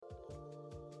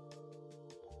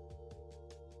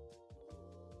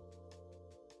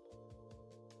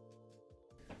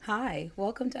Hi,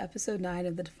 welcome to episode 9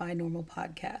 of the Define Normal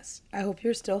podcast. I hope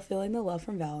you're still feeling the love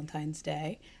from Valentine's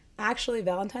Day. Actually,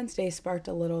 Valentine's Day sparked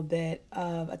a little bit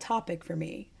of a topic for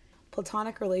me: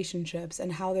 platonic relationships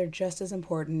and how they're just as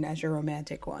important as your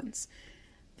romantic ones.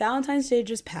 Valentine's Day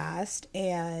just passed,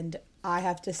 and I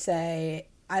have to say,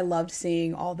 I loved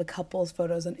seeing all the couples'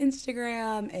 photos on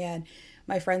Instagram and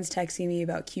my friends texting me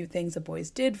about cute things that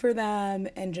boys did for them,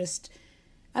 and just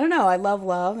I don't know, I love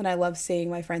love and I love seeing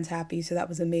my friends happy, so that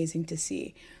was amazing to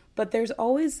see. But there's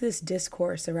always this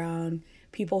discourse around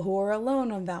people who are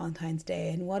alone on Valentine's Day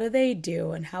and what do they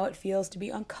do and how it feels to be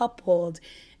uncoupled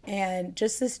and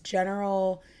just this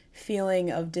general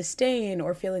feeling of disdain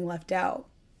or feeling left out.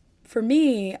 For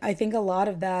me, I think a lot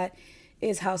of that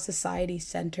is how society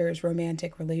centers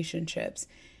romantic relationships,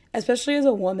 especially as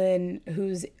a woman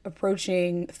who's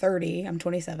approaching 30, I'm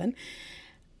 27.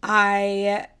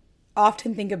 I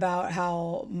often think about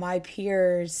how my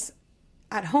peers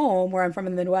at home, where I'm from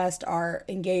in the Midwest, are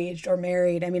engaged or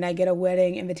married. I mean, I get a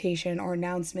wedding invitation or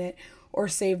announcement or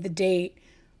save the date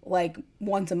like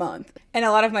once a month. And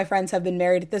a lot of my friends have been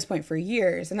married at this point for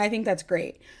years, and I think that's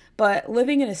great. But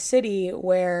living in a city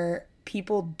where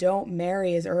people don't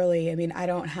marry as early, I mean, I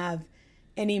don't have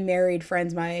any married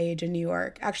friends my age in New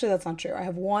York. Actually, that's not true. I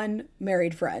have one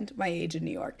married friend my age in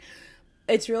New York.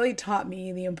 It's really taught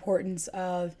me the importance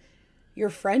of your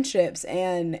friendships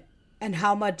and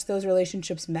how much those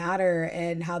relationships matter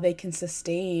and how they can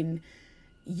sustain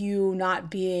you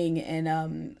not being in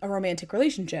a romantic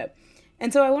relationship.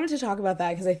 And so I wanted to talk about that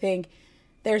because I think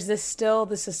there's the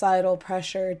societal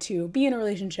pressure to be in a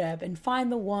relationship and find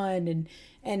the one,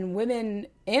 and women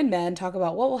and men talk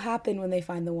about what will happen when they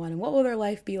find the one and what will their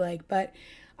life be like. But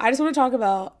I just want to talk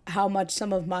about how much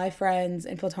some of my friends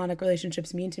in platonic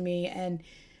relationships mean to me and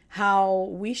how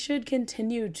we should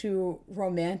continue to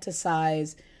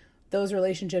romanticize those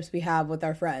relationships we have with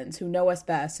our friends who know us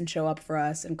best and show up for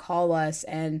us and call us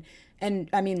and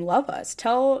I mean love us.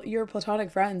 Tell your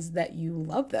platonic friends that you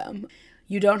love them.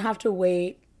 You don't have to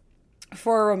wait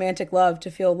for a romantic love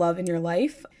to feel love in your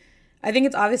life. I think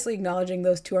it's obviously acknowledging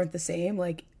those two aren't the same.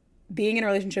 Like, being in a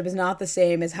relationship is not the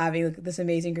same as having like this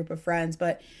amazing group of friends,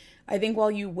 but I think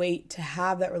while you wait to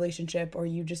have that relationship or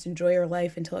you just enjoy your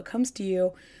life until it comes to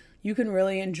you, you can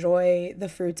really enjoy the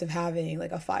fruits of having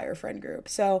like a fire friend group.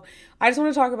 So I just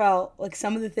want to talk about like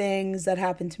some of the things that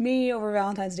happened to me over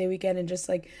Valentine's Day weekend and just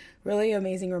like really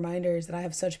amazing reminders that I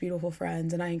have such beautiful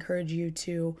friends, and I encourage you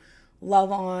to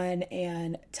love on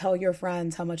and tell your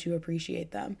friends how much you appreciate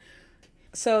them.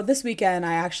 So this weekend,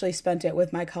 I actually spent it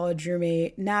with my college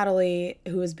roommate, Natalie,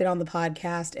 who has been on the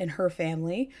podcast, and her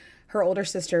family. Her older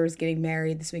sister was getting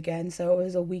married this weekend, so it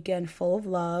was a weekend full of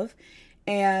love.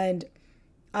 And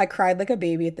I cried like a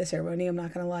baby at the ceremony. I'm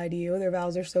not going to lie to you. Their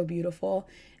vows are so beautiful.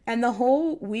 And the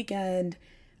whole weekend,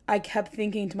 I kept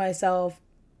thinking to myself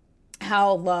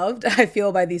how loved I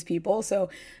feel by these people. So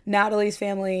Natalie's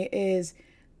family is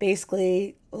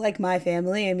basically like my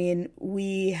family. I mean,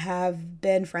 we have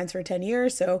been friends for 10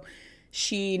 years. So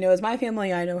she knows my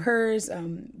family. I know hers.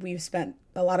 We've spent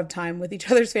a lot of time with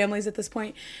each other's families at this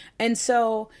point. And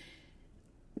so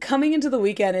coming into the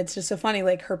weekend, it's just so funny.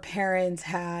 Like, her parents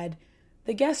had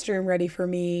the guest room ready for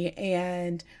me,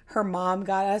 and her mom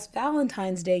got us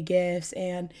Valentine's Day gifts,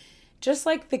 and just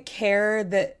like the care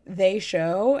that they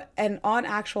show. And on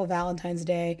actual Valentine's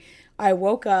Day, I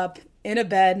woke up in a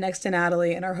bed next to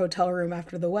Natalie in our hotel room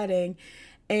after the wedding,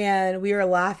 and we were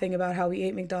laughing about how we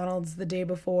ate McDonald's the day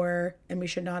before and we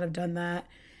should not have done that.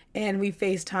 And we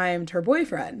FaceTimed her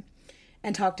boyfriend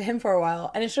and talked to him for a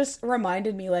while. And it's just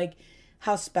reminded me like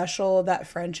how special that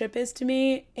friendship is to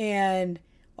me. And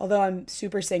although I'm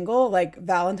super single, like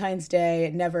Valentine's Day,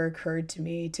 it never occurred to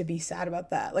me to be sad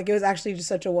about that. Like, it was actually just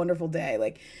such a wonderful day.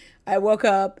 Like, I woke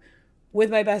up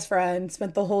with my best friend,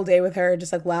 spent the whole day with her,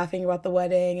 just like laughing about the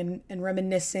wedding and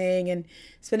reminiscing and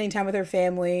spending time with her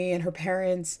family and her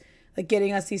parents, like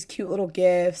getting us these cute little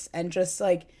gifts and just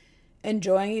like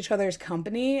enjoying each other's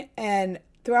company. And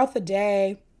throughout the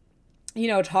day, you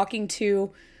know, talking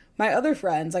to my other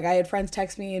friends, like I had friends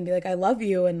text me and be like, I love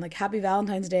you and like happy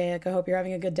Valentine's Day. Like, I hope you're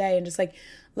having a good day. And just like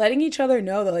letting each other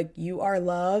know that like you are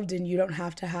loved and you don't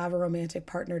have to have a romantic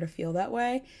partner to feel that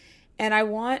way. And I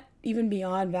want, even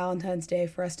beyond Valentine's Day,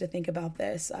 for us to think about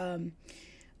this.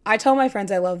 I tell my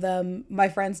friends I love them. My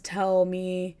friends tell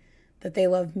me that they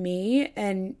love me.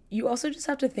 And you also just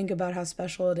have to think about how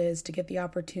special it is to get the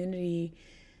opportunity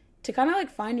to kind of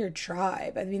like find your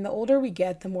tribe. I mean, the older we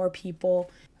get, the more people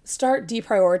start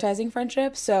deprioritizing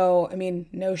friendships. So, I mean,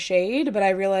 no shade, but I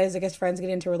realize, I guess, friends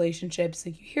get into relationships,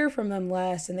 like you hear from them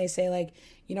less and they say like,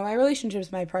 you know, my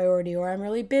relationship's my priority, or I'm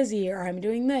really busy, or I'm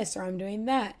doing this, or I'm doing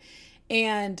that.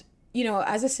 And, you know,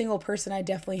 as a single person, I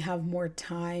definitely have more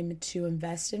time to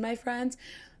invest in my friends,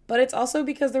 but it's also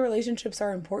because the relationships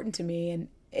are important to me, and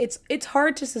it's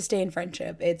hard to sustain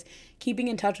friendship. It's keeping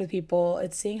in touch with people,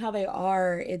 it's seeing how they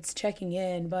are, it's checking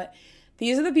in, but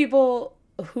these are the people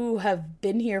who have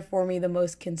been here for me the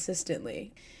most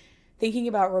consistently. Thinking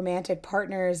about romantic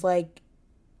partners, like,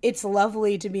 it's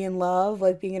lovely to be in love,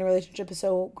 like being in a relationship is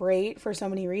so great for so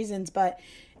many reasons, but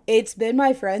it's been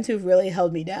my friends who've really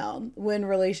held me down when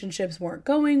relationships weren't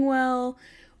going well,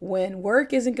 when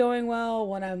work isn't going well,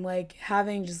 when I'm like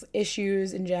having just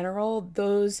issues in general.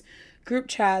 Those group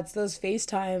chats, those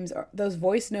FaceTimes, those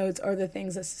voice notes are the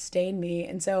things that sustain me.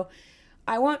 And so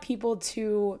I want people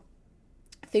to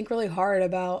think really hard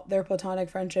about their platonic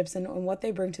friendships and what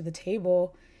they bring to the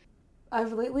table.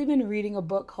 I've lately been reading a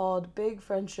book called Big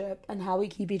Friendship and How We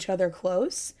Keep Each Other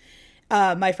Close.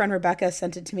 My friend Rebecca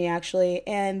sent it to me actually.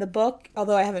 And the book,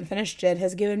 although I haven't finished it,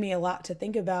 has given me a lot to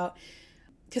think about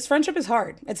because friendship is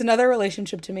hard. It's another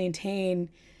relationship to maintain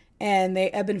and they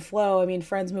ebb and flow. I mean,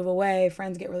 friends move away,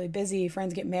 friends get really busy,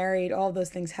 friends get married, all of those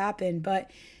things happen.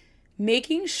 But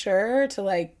making sure to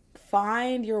like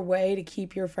find your way to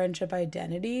keep your friendship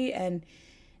identity and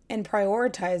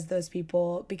prioritize those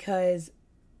people because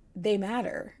they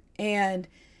matter. And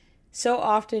so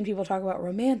often people talk about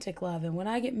romantic love and when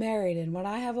I get married and when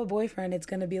I have a boyfriend, it's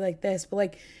going to be like this. But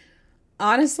like,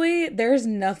 honestly, there's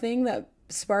nothing that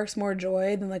sparks more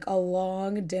joy than like a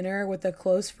long dinner with a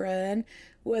close friend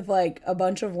with like a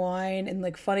bunch of wine and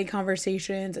like funny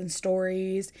conversations and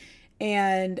stories.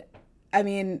 And I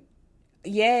mean,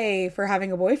 yay for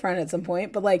having a boyfriend at some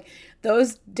point, but like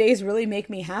those days really make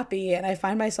me happy. And I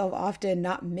find myself often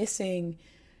not missing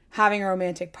having a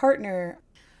romantic partner.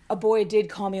 A boy did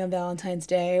call me on Valentine's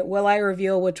Day. Will I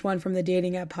reveal which one from the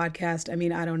dating app podcast? I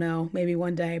mean, I don't know, maybe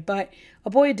one day. But a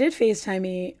boy did FaceTime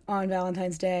me on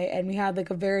Valentine's Day and we had like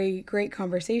a very great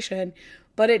conversation,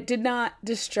 but it did not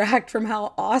distract from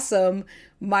how awesome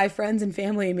my friends and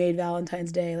family made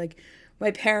Valentine's Day. Like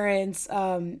my parents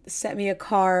sent me a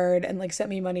card and like sent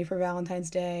me money for Valentine's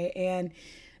Day. And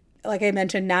like I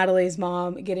mentioned, Natalie's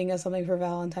mom getting us something for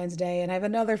Valentine's Day. And I have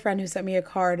another friend who sent me a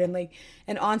card and like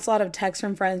an onslaught of texts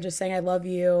from friends just saying, I love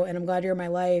you and I'm glad you're in my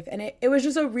life. And it was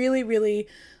just a really, really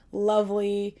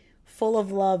lovely, full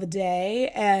of love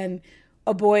day. And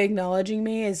a boy acknowledging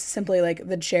me is simply like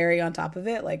the cherry on top of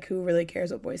it. Like, who really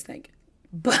cares what boys think?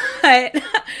 But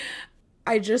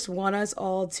I just want us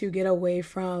all to get away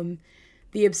from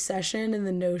the obsession and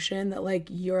the notion that like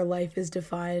your life is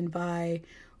defined by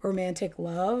romantic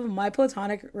love. My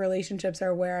platonic relationships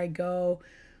are where I go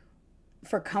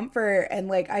for comfort, and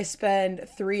like I spend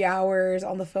 3 hours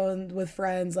on the phone with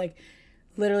friends, like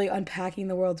literally unpacking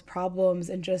the world's problems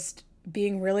and just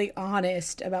being really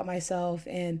honest about myself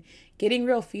and getting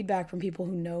real feedback from people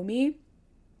who know me.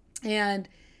 And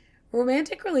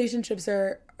romantic relationships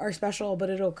are special, but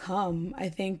it'll come. I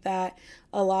think that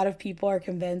a lot of people are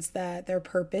convinced that their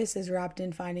purpose is wrapped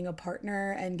in finding a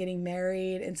partner and getting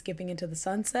married and skipping into the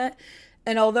sunset.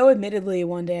 And although admittedly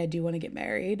one day I do want to get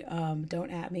married,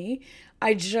 don't at me,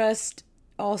 I just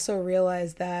also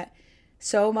realize that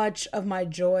so much of my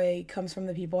joy comes from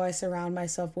the people I surround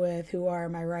myself with, who are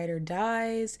my ride or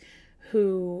dies,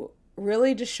 who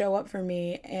really just show up for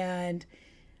me. And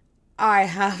I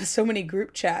have so many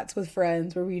group chats with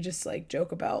friends where we just like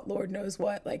joke about Lord knows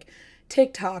what, like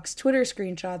TikToks, Twitter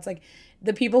screenshots, like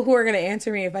the people who are going to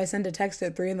answer me if I send a text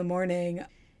at 3 a.m.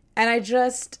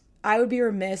 And I would be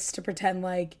remiss to pretend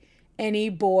like any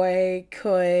boy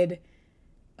could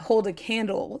hold a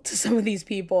candle to some of these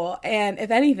people. And if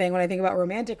anything, when I think about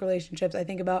romantic relationships, I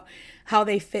think about how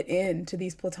they fit into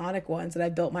these platonic ones that I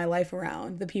built my life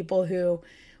around. The people who,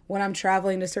 when I'm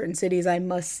traveling to certain cities, I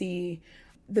must see.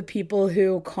 The people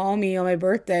who call me on my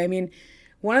birthday. I mean,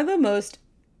 one of the most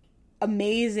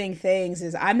amazing things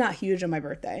is I'm not huge on my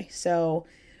birthday. So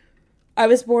I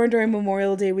was born during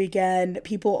Memorial Day weekend.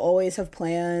 People always have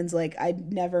plans. Like I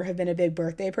never have been a big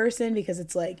birthday person because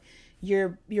it's like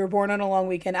you're born on a long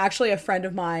weekend. Actually, a friend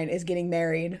of mine is getting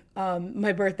married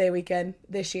my birthday weekend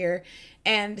this year.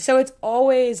 And so it's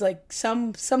always like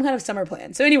some kind of summer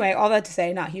plan. So anyway, all that to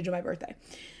say, not huge on my birthday.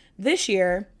 This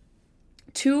year,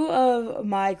 2 of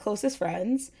my closest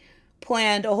friends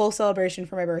planned a whole celebration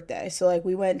for my birthday. So like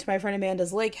we went to my friend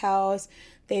Amanda's lake house.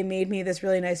 They made me this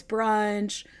really nice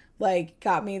brunch, like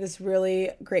got me this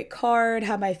really great card,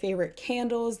 had my favorite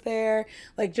candles there,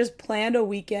 like just planned a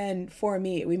weekend for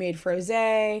me. We made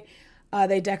frosé.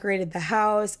 They decorated the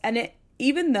house. And it,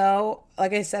 even though,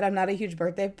 like I said, I'm not a huge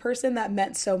birthday person, that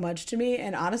meant so much to me.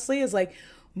 And honestly is like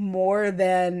more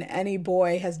than any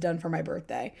boy has done for my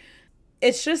birthday.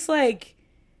 It's just like,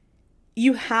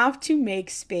 you have to make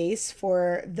space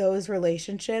for those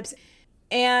relationships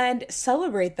and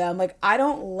celebrate them. Like, I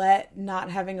don't let not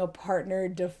having a partner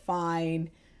define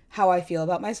how I feel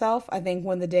about myself. I think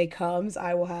when the day comes,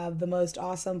 I will have the most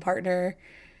awesome partner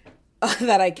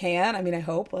that I can. I mean, I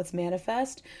hope, let's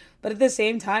manifest. But at the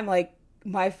same time, like,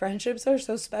 my friendships are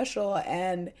so special,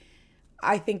 and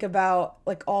I think about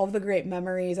like all of the great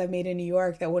memories I've made in New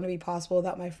York that wouldn't be possible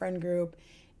without my friend group.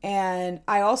 And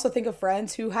I also think of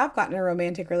friends who have gotten in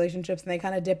romantic relationships and they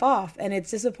kind of dip off. And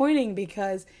it's disappointing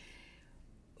because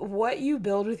what you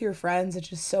build with your friends is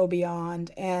just so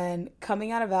beyond. And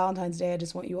coming out of Valentine's Day, I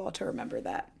just want you all to remember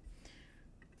that.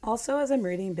 Also, as I'm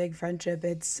reading Big Friendship,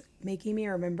 it's making me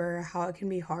remember how it can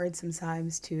be hard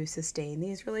sometimes to sustain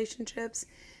these relationships.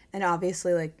 And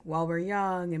obviously, like, while we're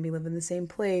young and we live in the same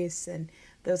place and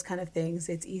those kind of things,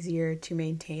 it's easier to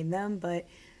maintain them. But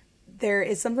there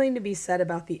is something to be said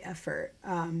about the effort,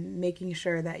 making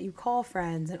sure that you call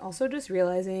friends, and also just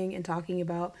realizing and talking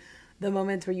about the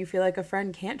moments where you feel like a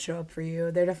friend can't show up for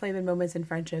you. There definitely been moments in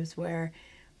friendships where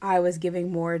I was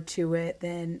giving more to it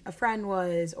than a friend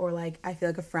was, or like I feel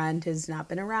like a friend has not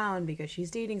been around because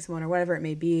she's dating someone or whatever it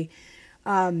may be.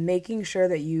 Making sure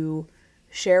that you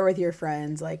share with your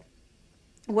friends like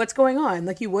what's going on,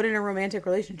 like you would in a romantic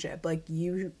relationship. Like,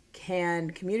 you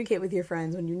can communicate with your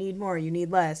friends when you need more, you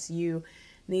need less, you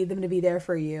need them to be there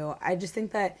for you. I just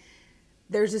think that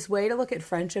there's this way to look at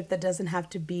friendship that doesn't have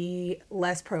to be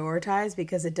less prioritized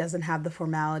because it doesn't have the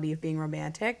formality of being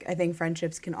romantic. I think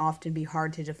friendships can often be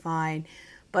hard to define,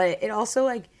 but it also,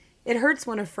 like, it hurts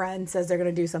when a friend says they're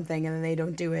going to do something and then they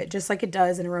don't do it, just like it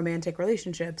does in a romantic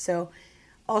relationship. So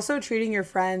also treating your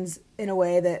friends in a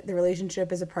way that the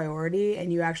relationship is a priority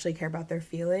and you actually care about their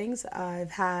feelings.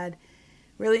 I've had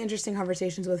really interesting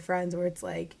conversations with friends where it's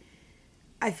like,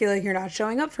 I feel like you're not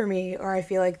showing up for me, or I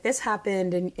feel like this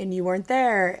happened and you weren't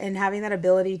there, and having that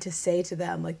ability to say to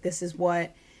them, like, this is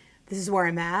where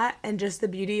I'm at, and just the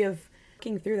beauty of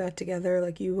working through that together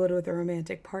like you would with a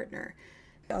romantic partner.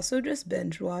 I also just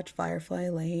binge watched Firefly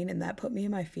Lane, and that put me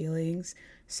in my feelings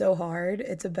so hard.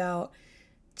 It's about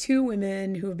two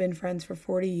women who have been friends for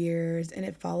 40 years, and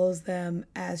it follows them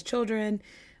as children,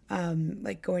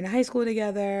 like going to high school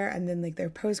together, and then like their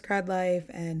post-grad life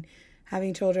and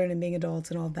having children and being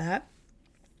adults and all of that.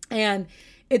 And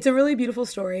it's a really beautiful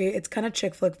story. It's kind of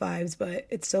chick flick vibes, but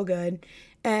it's still good.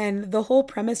 And the whole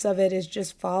premise of it is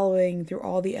just following through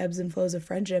all the ebbs and flows of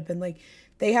friendship. And like,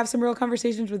 they have some real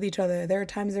conversations with each other. There are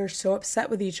times they're so upset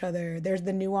with each other. There's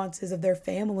the nuances of their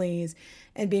families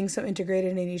and being so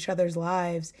integrated in each other's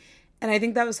lives. And I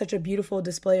think that was such a beautiful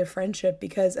display of friendship,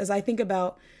 because as I think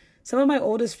about some of my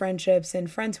oldest friendships and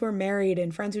friends who are married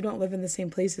and friends who don't live in the same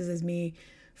places as me,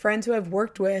 friends who I've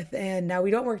worked with and now we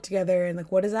don't work together, and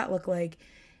like, what does that look like?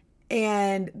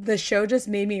 And the show just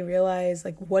made me realize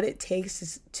like what it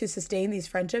takes to sustain these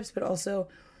friendships, but also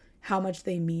how much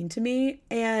they mean to me.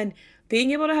 And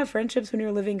being able to have friendships when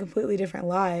you're living completely different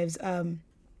lives.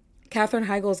 Katherine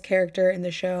Heigl's character in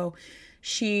the show,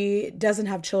 she doesn't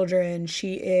have children.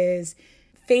 She is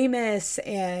famous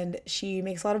and she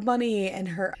makes a lot of money, and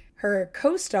her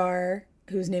co-star,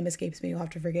 whose name escapes me, you'll have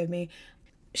to forgive me,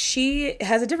 she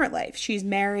has a different life. She's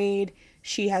married,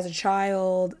 she has a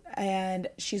child, and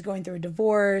she's going through a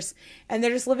divorce, and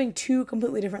they're just living two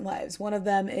completely different lives. One of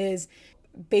them is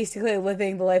basically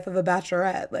living the life of a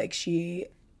bachelorette. Like, she's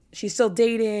still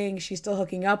dating, she's still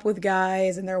hooking up with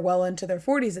guys, and they're well into their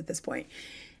 40s at this point.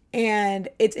 And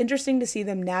it's interesting to see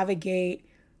them navigate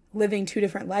living two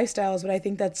different lifestyles, but I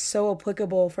think that's so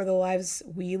applicable for the lives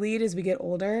we lead as we get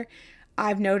older.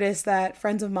 I've noticed that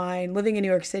friends of mine living in New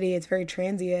York City, it's very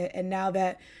transient. And now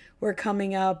that we're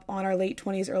coming up on our late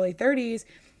 20s, early 30s,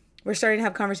 we're starting to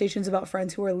have conversations about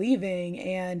friends who are leaving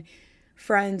and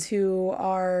friends who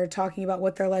are talking about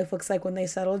what their life looks like when they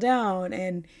settle down.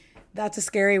 And that's a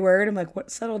scary word. I'm like,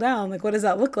 what, settle down? Like, what does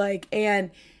that look like?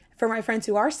 And for my friends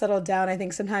who are settled down, I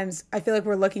think sometimes I feel like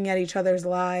we're looking at each other's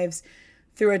lives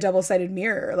through a double-sided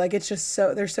mirror. Like, it's just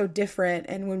they're so different.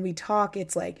 And when we talk,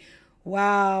 it's like,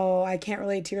 wow, I can't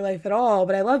relate to your life at all,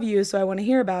 but I love you, so I want to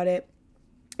hear about it.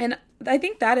 And I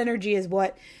think that energy is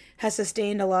what has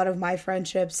sustained a lot of my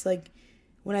friendships. Like,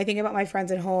 when I think about my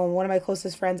friends at home, one of my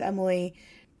closest friends, Emily,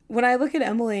 when I look at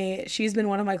Emily, she's been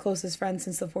one of my closest friends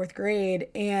since the 4th grade,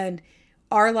 and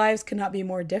our lives could not be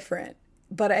more different.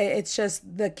 But it's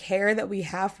just the care that we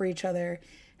have for each other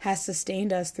has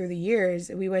sustained us through the years.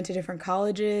 We went to different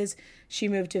colleges. She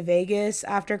moved to Vegas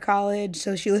after college,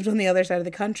 so she lived on the other side of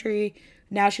the country.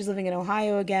 Now she's living in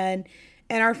Ohio again.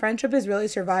 And our friendship has really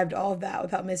survived all of that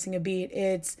without missing a beat.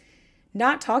 It's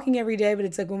not talking every day, but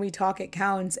it's like when we talk, it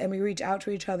counts, and we reach out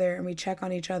to each other and we check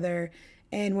on each other.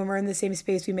 And when we're in the same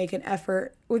space, we make an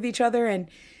effort with each other and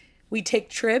we take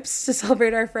trips to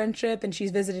celebrate our friendship. And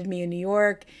she's visited me in New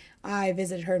York. I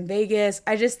visited her in Vegas.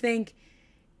 I just think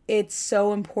it's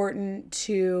so important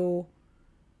to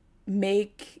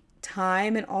make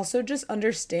time and also just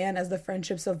understand as the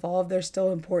friendships evolve, they're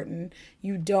still important.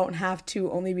 You don't have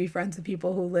to only be friends with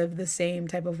people who live the same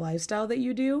type of lifestyle that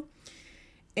you do.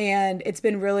 And it's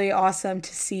been really awesome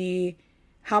to see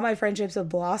how my friendships have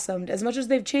blossomed as much as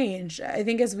they've changed. I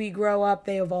think as we grow up,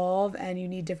 they evolve and you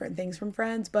need different things from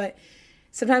friends, but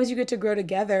sometimes you get to grow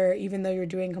together even though you're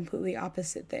doing completely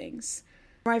opposite things.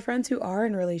 For my friends who are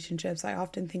in relationships, I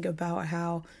often think about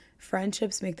how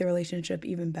friendships make the relationship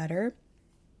even better.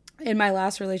 In my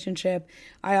last relationship,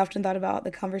 I often thought about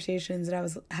the conversations that I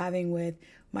was having with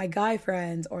my guy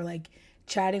friends or like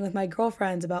chatting with my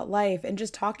girlfriends about life and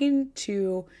just talking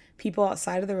to people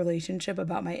outside of the relationship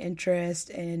about my interest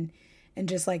and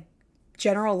just like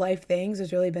general life things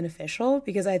was really beneficial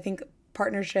because I think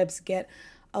partnerships get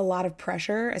a lot of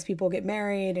pressure as people get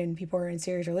married and people are in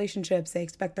serious relationships. They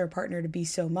expect their partner to be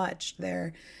so much.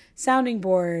 Their sounding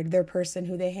board, their person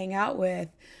who they hang out with,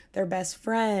 their best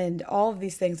friend, all of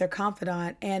these things, their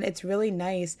confidant. And it's really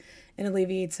nice and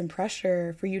alleviates some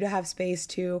pressure for you to have space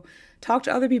to talk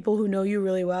to other people who know you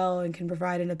really well and can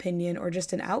provide an opinion or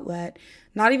just an outlet,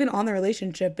 not even on the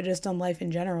relationship, but just on life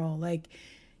in general. Like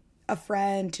a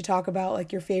friend to talk about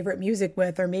like your favorite music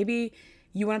with, or maybe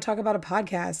you want to talk about a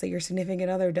podcast that your significant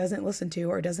other doesn't listen to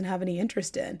or doesn't have any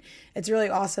interest in. It's really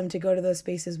awesome to go to those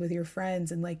spaces with your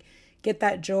friends and like get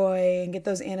that joy and get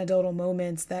those anecdotal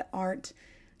moments that aren't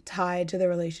tied to the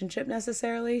relationship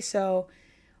necessarily. So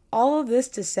all of this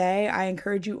to say, I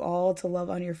encourage you all to love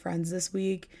on your friends this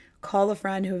week. Call a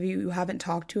friend who you haven't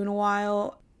talked to in a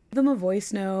while. Give them a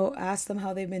voice note, ask them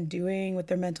how they've been doing with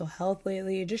their mental health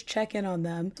lately, just check in on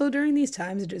them. So during these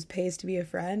times, it just pays to be a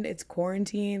friend. It's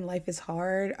quarantine, life is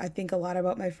hard. I think a lot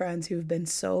about my friends who've been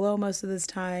solo most of this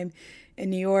time. In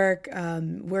New York,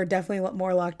 we're definitely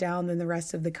more locked down than the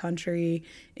rest of the country.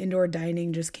 Indoor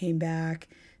dining just came back.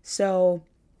 So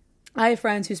I have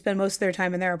friends who spend most of their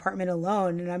time in their apartment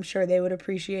alone, and I'm sure they would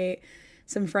appreciate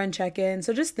some friend check-in.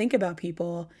 So just think about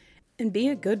people and be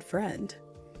a good friend.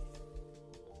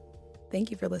 Thank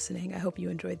you for listening. I hope you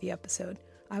enjoyed the episode.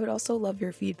 I would also love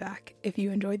your feedback. If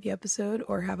you enjoyed the episode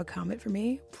or have a comment for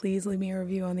me, please leave me a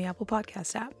review on the Apple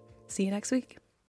Podcast app. See you next week.